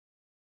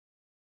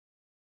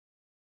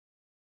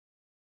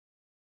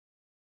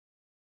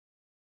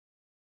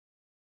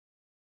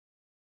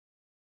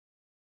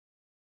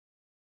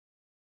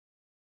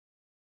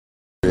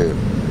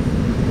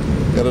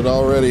Got it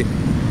all ready.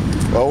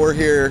 Well, we're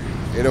here.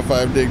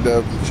 805 Dig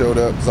Dub showed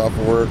up. It's off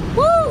of work.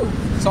 Woo!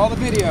 Saw the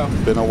video.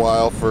 Been a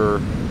while for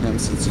him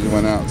since he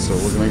went out, so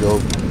we're gonna go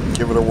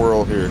give it a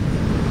whirl here.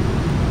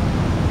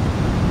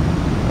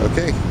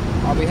 Okay.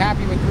 I'll be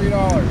happy with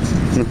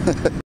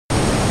 $3.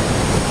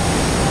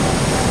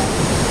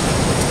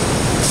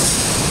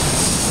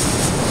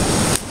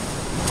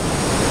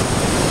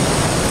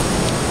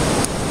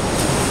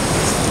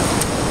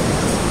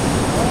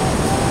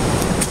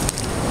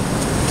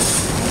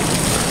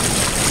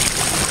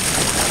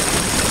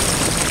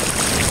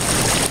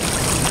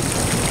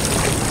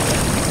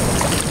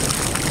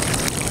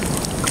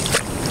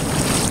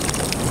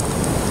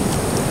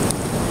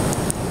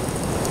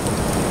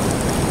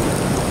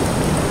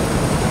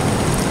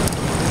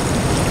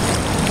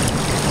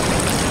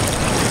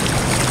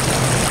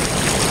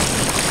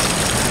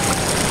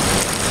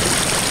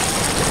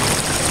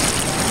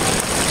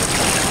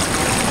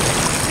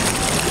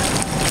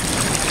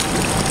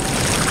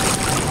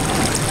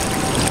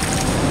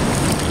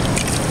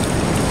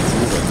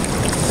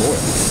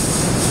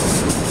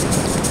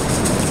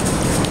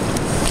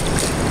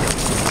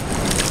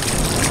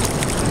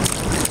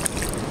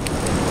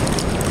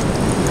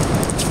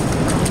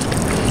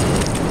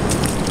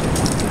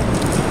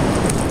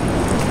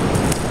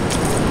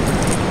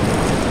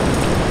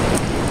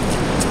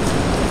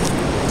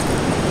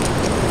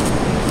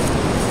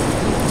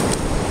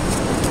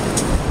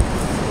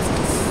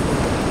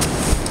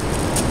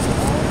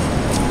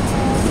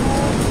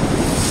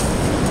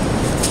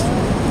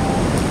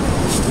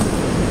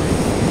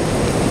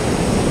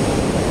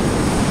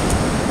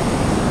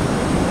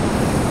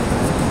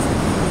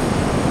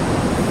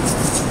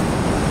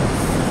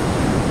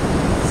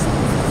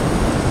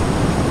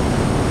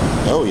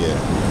 Oh yeah.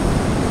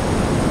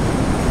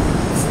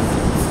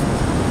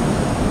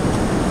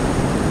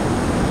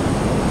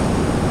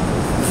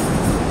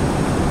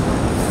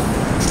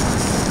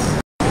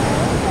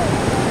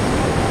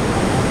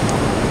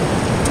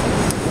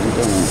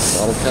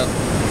 Bottle cap.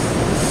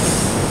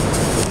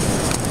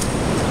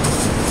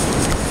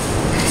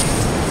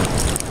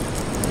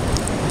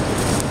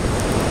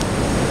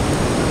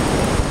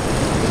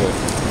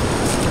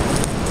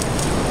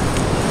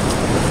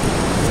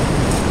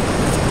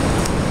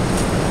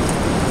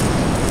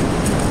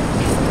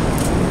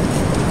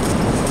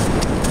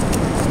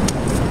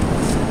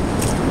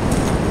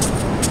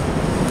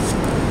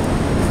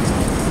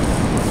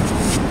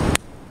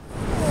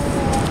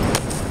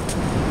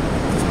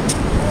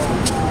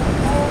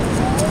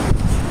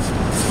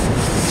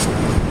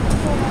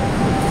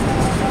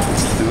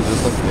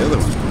 The other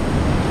one.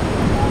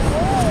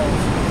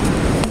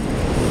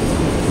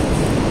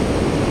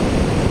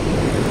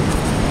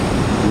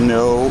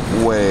 No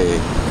way.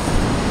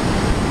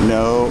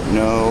 No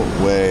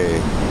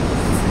way.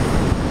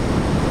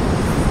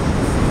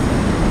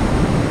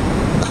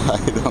 I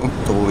don't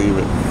believe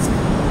it.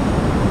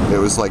 It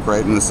was like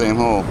right in the same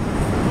hole.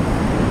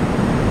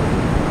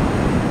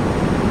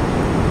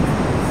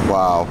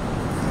 Wow.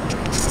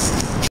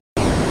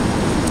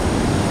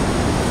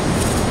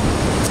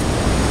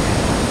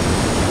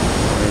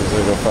 There's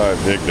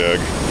 805 Dig Dug.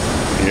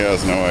 He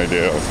has no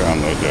idea how to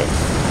found those yet.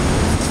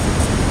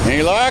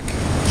 Any luck?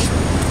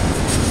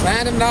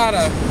 Random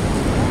nada.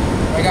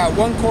 I got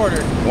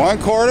 1/4.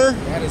 1/4?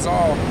 That is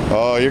all.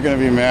 Oh, you're gonna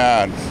be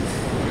mad.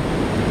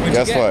 What'd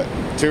Guess you get?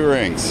 what? 2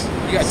 rings.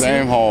 You got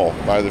Same 2? hole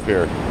by the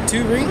pier.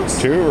 2 rings?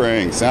 2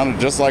 rings. Sounded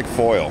just like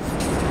foil.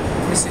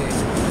 Let me see.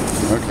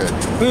 Okay.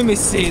 Let me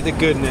see the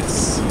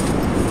goodness.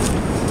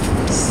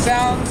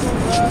 Sounds a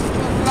lot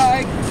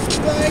like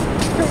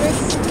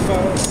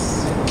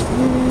Christmas.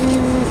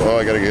 Oh,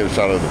 I gotta get a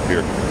shot of the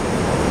pier.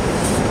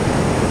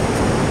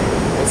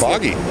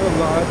 Foggy. A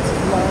lot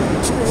like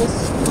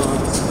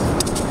Christmas.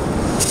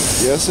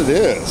 Yes, it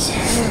is.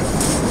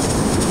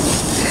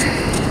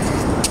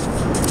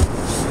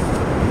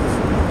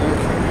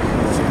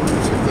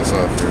 Take this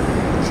off here.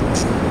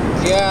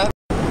 Yeah.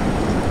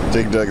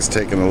 Dig Dug's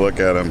taking a look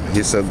at him.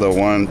 He said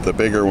the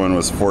bigger one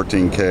was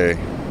 14K.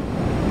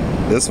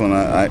 This one,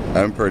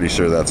 I'm pretty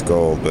sure that's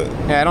gold, but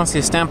Yeah, I don't see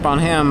a stamp on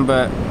him,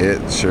 but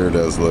it sure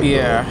does look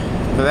yeah.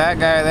 gold. But that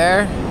guy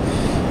there,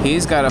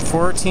 he's got a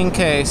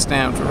 14K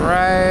stamped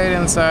right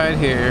inside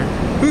here.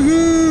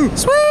 Woohoo!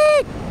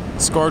 Sweet!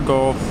 Scored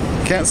gold.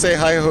 Can't say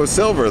hi-ho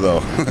silver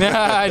though.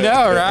 I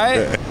know,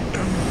 right?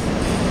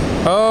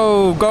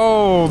 Oh,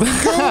 gold.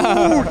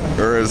 Gold!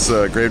 Or as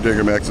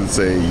Gravedigger Max would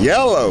say,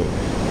 yellow.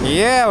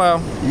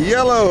 Yellow.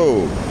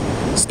 Yellow.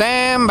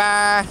 Stand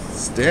by.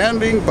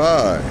 Standing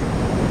by.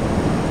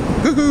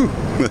 Woohoo!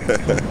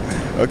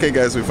 Okay,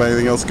 guys, if we find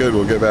anything else good,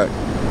 we'll get back.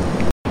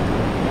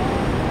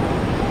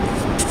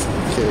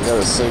 Okay, got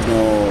a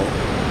signal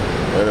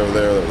right over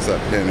there. That was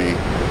that penny.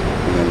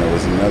 And then there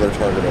was another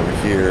target over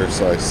here.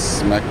 So I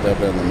smacked up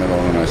in the middle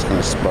and I just kind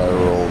of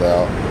spiraled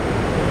out.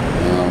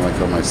 And I'm like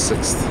on my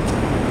 6th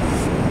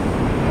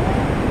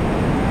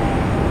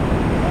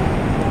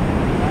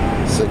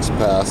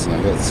pass, and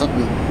I got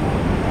something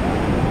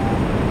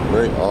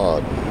very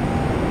odd.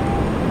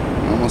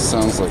 Almost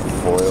sounds like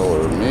foil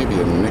or maybe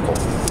a nickel.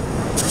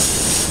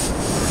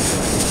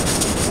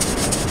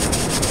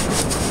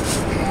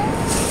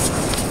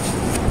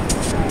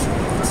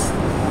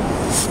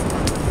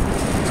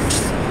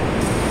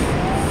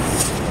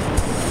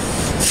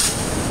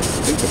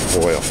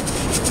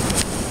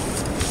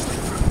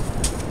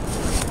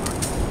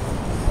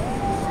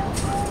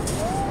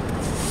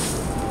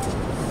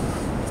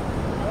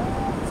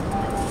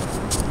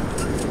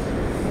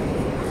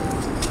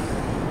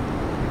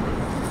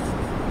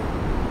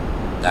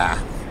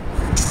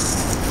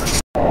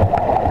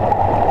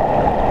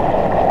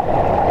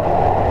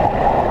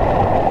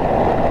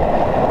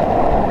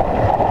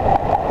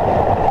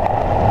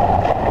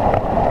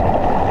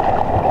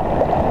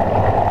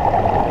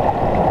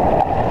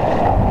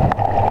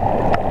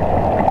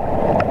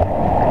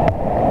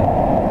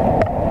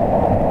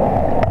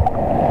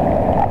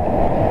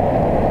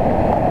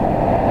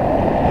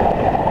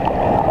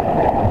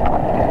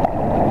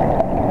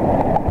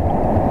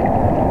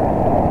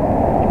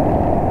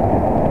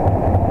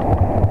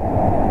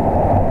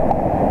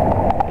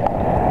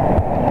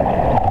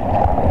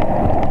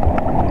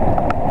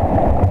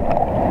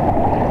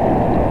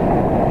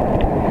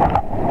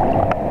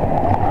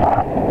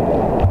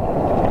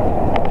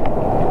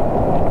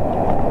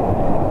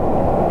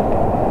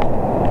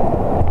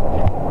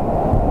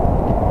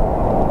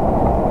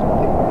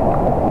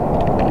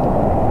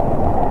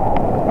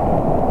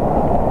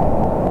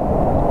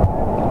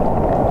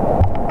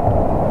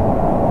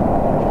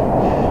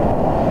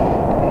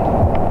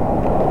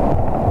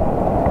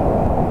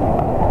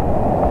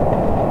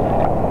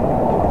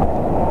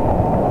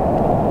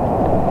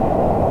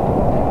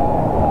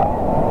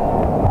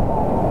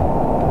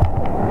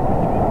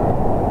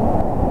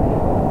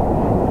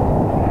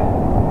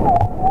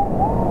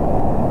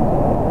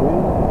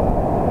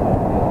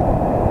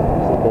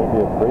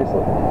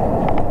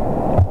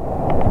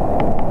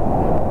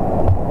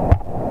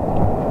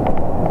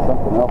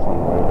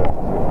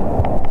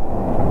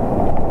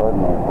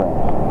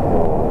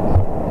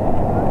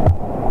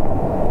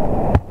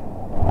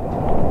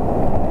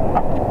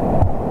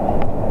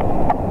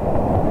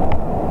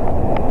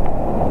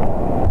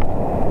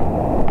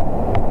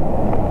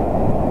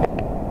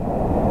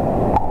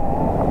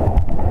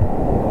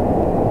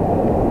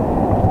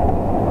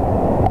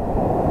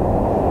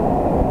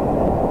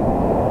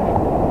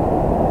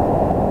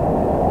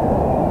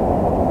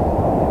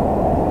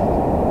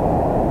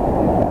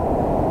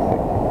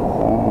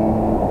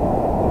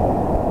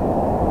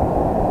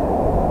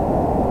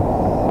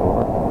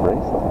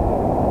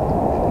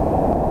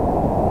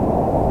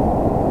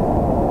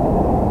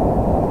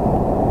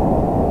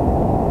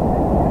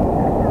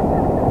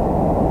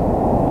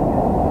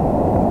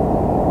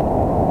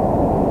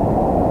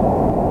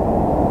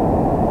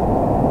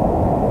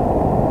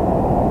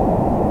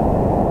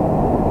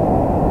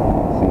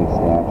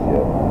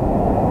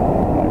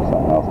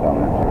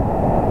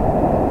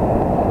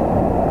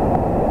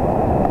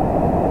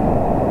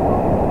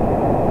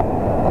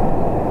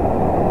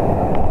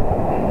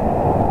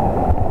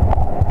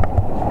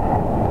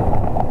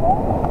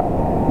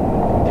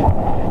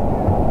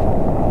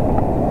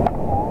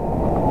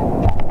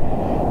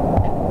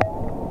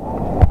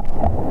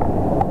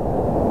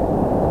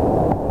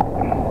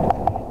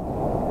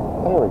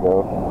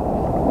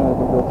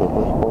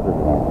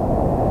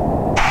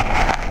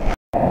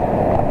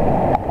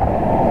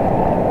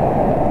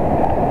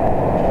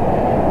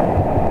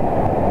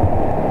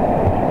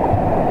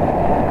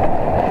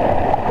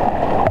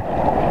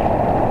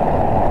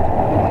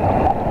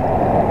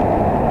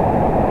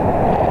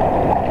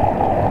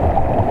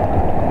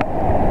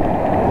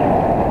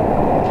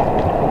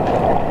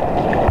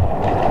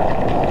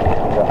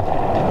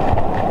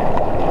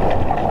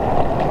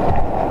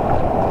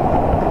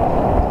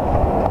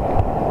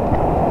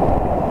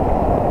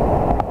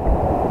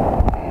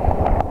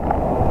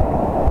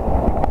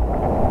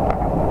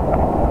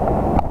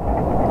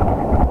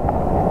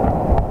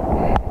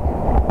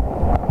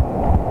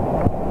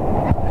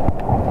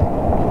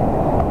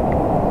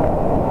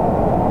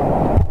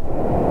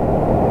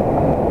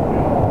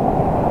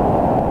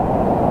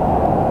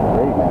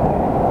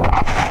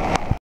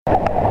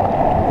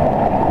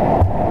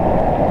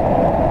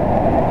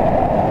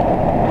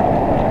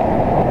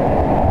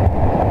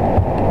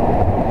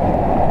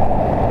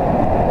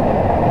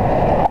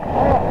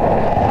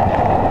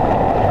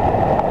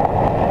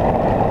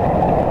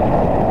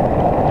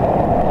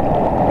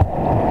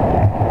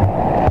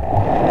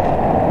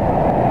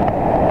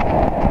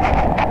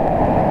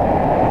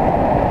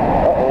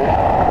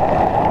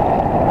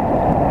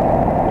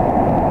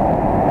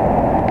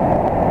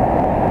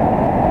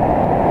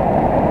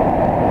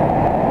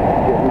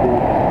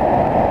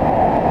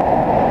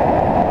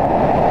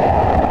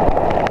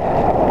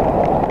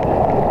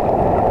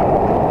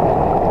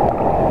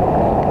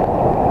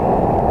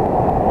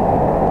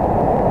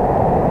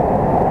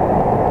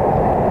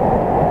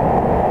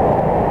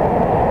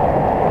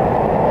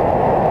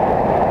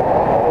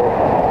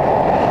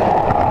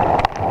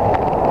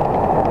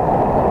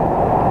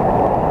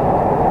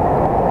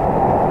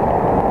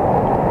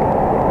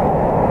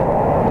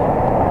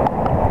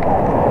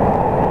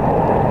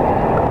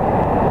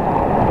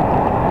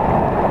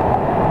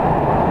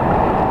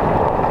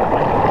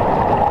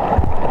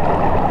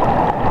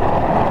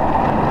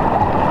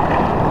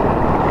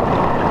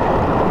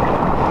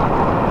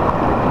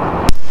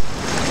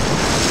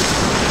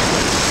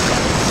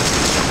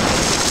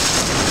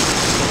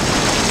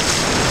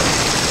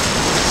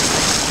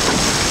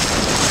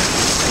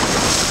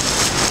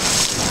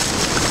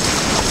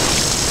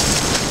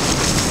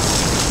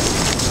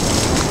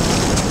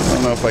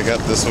 know if I got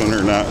this one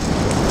or not,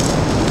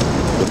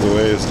 but the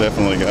waves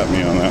definitely got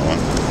me on that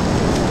one.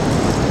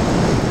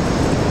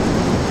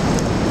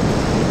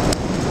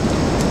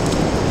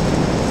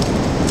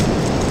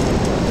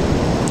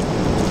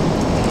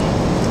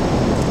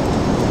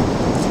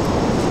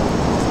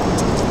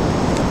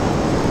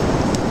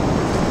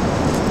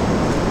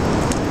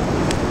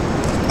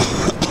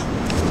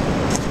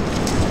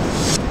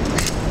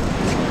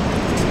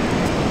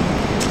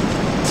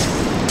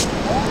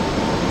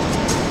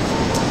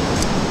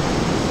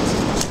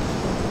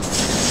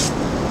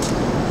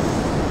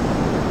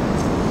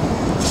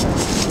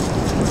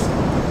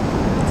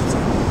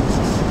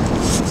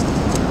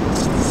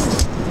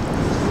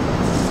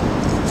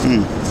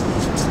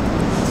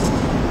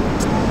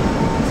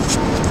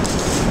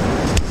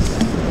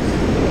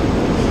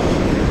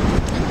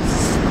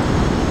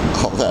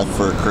 All that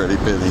for a cruddy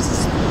penny.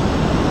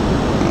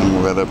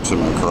 I'm wet up to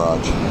my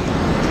crotch.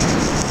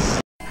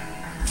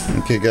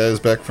 Okay guys,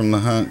 back from the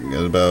hunt.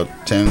 Got about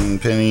 10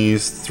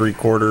 pennies,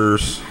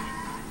 3/4,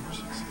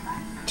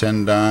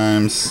 10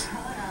 dimes.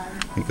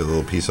 I think a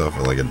little piece off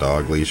of like a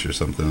dog leash or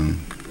something.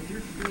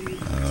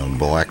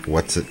 Black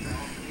what's it?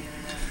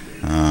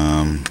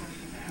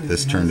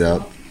 This turned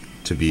out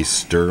to be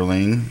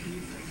sterling.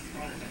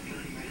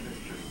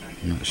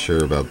 I'm not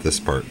sure about this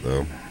part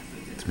though.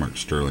 It's marked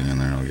sterling in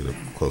there. I'll get a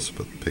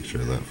close-up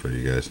picture of that for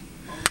you guys.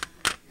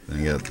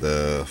 Then you got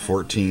the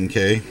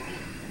 14K.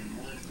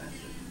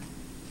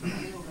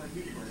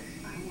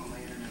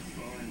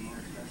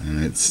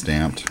 And it's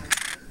stamped.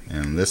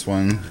 And this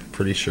one,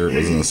 pretty sure it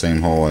was in the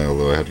same hole,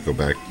 although I had to go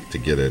back to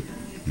get it.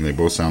 And they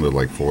both sounded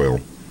like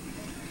foil.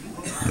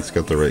 It's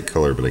got the right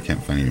color, but I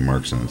can't find any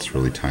marks on it. It's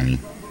really tiny.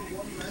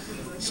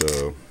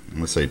 So I'm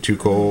going to say 2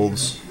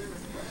 colds,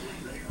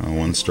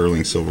 1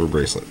 sterling silver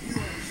bracelet,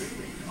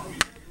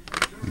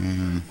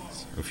 and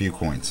a few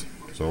coins.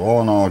 So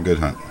all in all, a good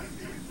hunt.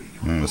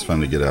 And it was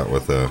fun to get out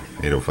with a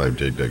 805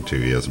 Jig Dug too.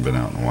 He hasn't been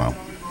out in a while.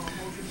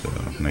 So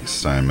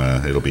next time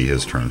it'll be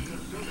his turn.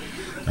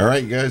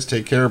 Alright, you guys,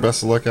 take care.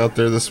 Best of luck out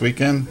there this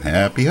weekend.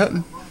 Happy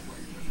hunting.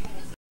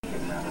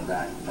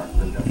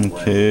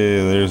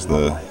 Okay, there's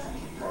the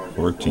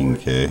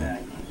 14K.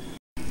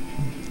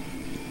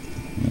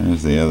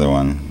 There's the other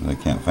one that I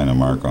can't find a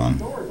mark on.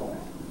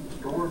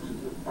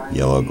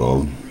 Yellow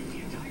gold.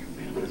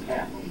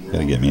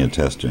 Gotta get me a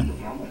tester.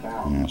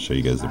 I'll show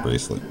you guys the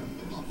bracelet.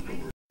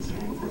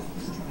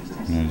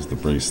 There's the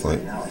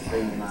bracelet.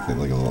 It's got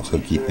like a little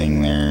hooky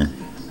thing there.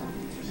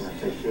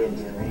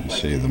 I'll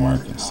show you the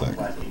mark in a sec.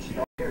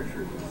 There's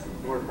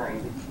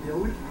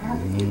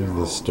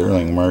the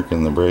sterling mark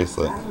in the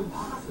bracelet.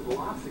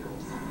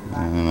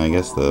 And I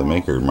guess the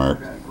maker mark,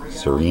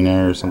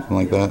 Serena or something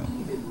like that.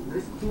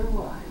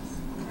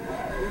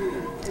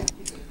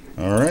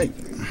 Alright.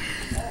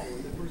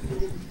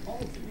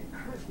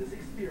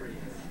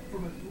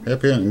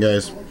 Happy hunting,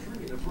 guys.